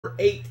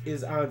8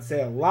 is on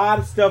sale. A lot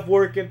of stuff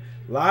working.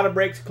 A lot of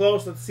breaks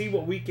close. Let's see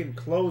what we can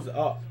close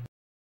up.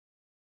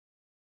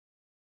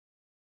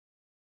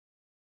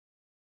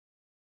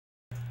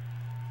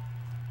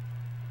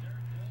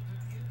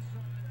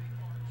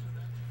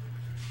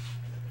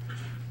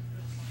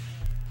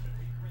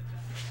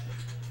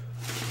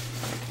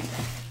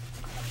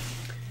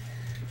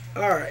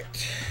 All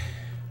right.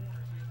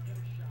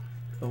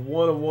 A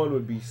 1-of-1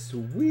 would be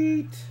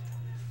sweet.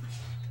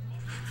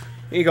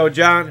 Here you go,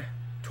 John.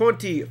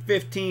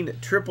 2015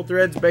 Triple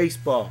Threads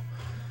Baseball.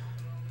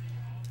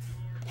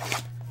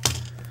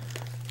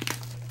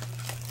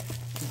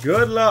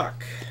 Good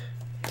luck.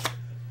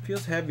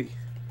 Feels heavy.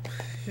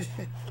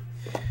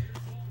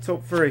 Let's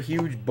hope for a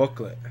huge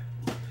booklet.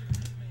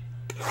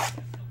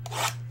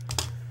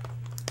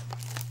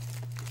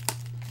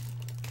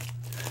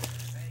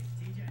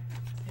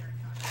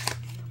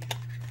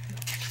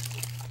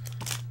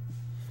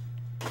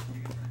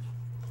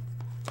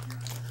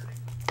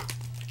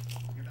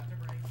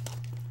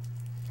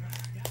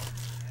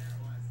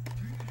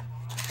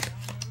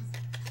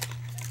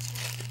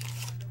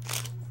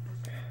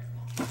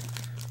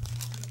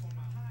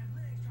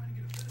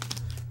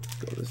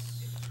 Go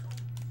this.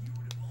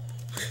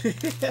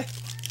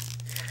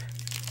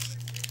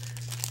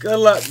 Good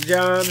luck,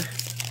 John.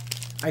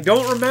 I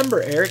don't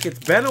remember, Eric. It's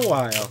been a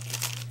while.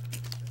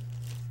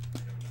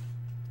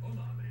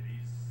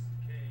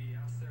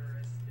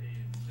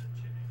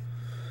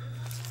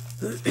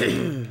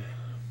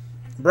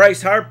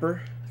 Bryce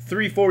Harper,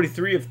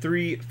 343 of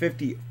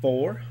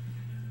 354.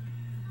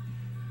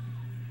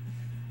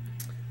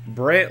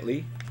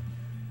 Brantley,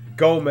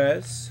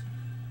 Gomez,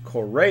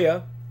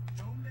 Correa,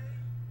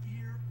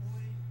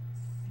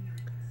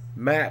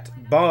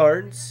 Matt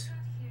Barnes,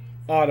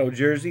 auto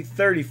jersey,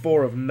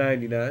 34 of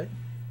 99.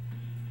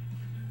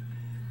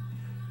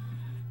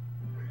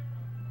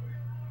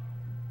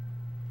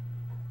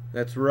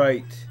 That's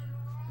right.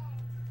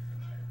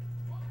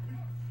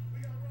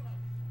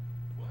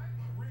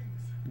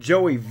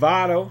 Joey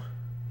Votto,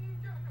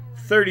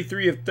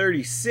 33 of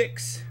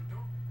 36.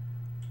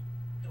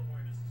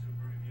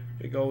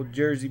 Big old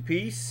jersey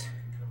piece.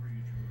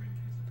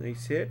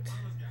 Nice hit.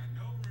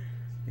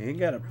 And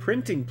got a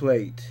printing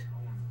plate.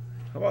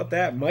 How about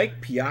that? Mike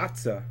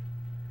Piazza.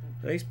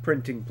 Nice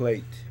printing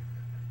plate.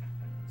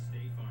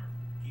 State Farm,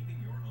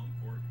 keeping your home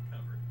court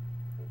covered.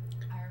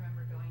 I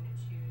remember going to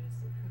choose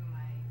who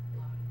my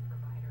loan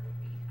provider would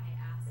be. I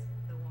asked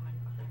the woman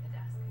behind the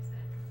desk, I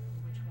said,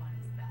 which one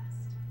is best?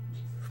 And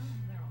she said, oh,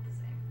 they're all the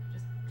same.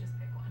 Just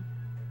pick one.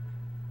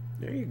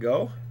 There you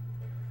go.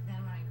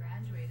 Then when I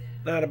graduated,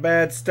 Not a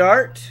bad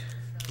start.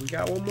 We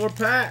got one more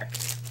pack.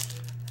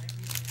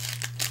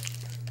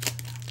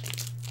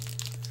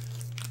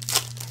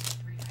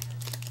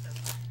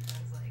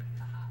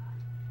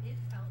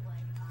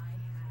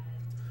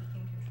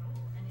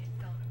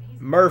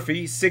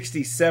 Murphy,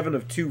 67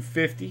 of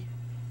 250.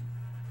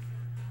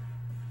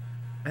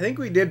 I think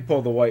we did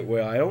pull the white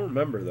whale. I don't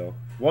remember, though.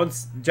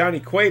 Once Johnny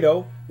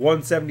Cueto,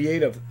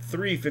 178 of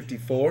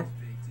 354.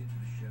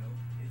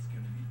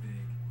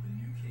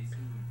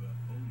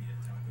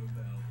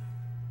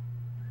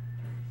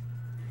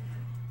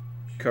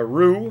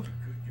 Carew,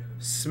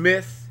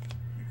 Smith,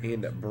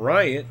 and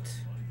Bryant.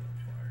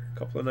 A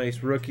couple of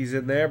nice rookies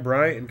in there.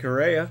 Bryant and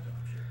Correa.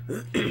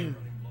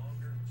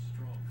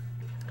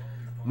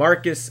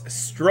 Marcus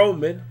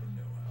Stroman,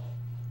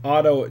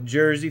 auto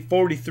jersey,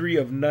 43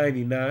 of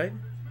 99.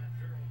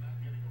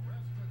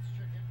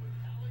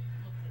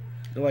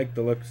 I like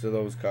the looks of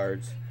those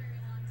cards.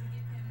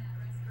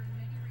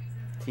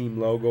 Team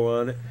logo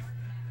on it.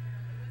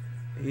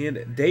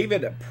 And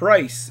David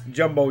Price,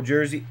 jumbo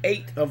jersey,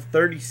 8 of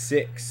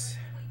 36.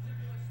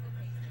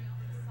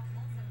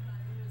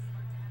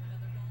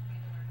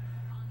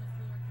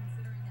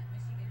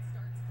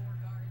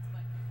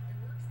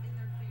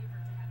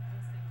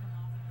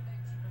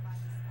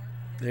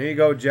 There you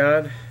go,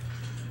 John.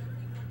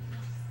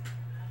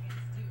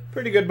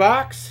 Pretty good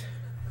box.